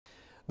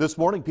This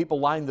morning, people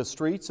lined the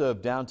streets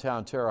of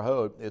downtown Terre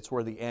Haute. It's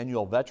where the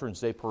annual Veterans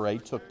Day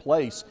Parade took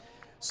place.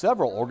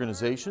 Several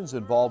organizations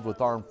involved with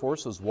armed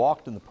forces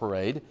walked in the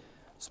parade.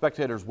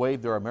 Spectators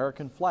waved their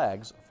American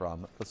flags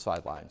from the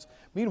sidelines.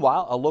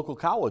 Meanwhile, a local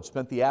college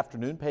spent the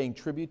afternoon paying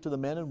tribute to the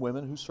men and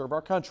women who serve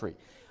our country.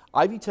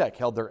 Ivy Tech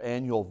held their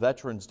annual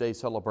Veterans Day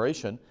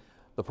celebration.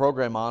 The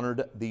program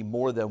honored the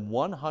more than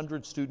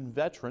 100 student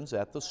veterans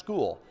at the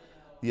school.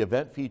 The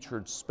event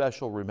featured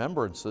special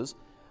remembrances.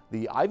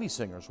 The Ivy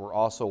Singers were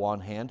also on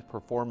hand to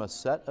perform a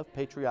set of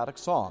patriotic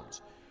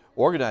songs.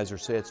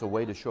 Organizers say it's a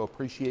way to show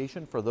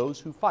appreciation for those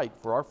who fight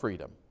for our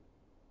freedom.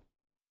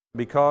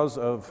 Because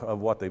of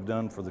what they've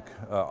done for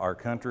our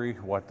country,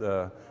 what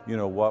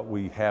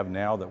we have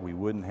now that we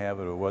wouldn't have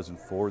if it wasn't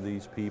for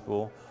these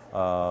people.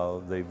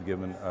 They've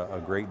given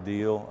a great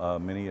deal.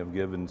 Many have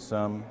given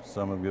some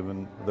have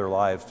given their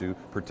lives to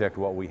protect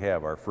what we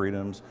have, our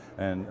freedoms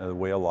and the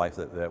way of life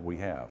that we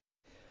have.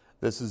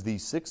 This is the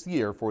 6th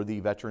year for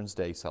the Veterans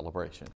Day celebration.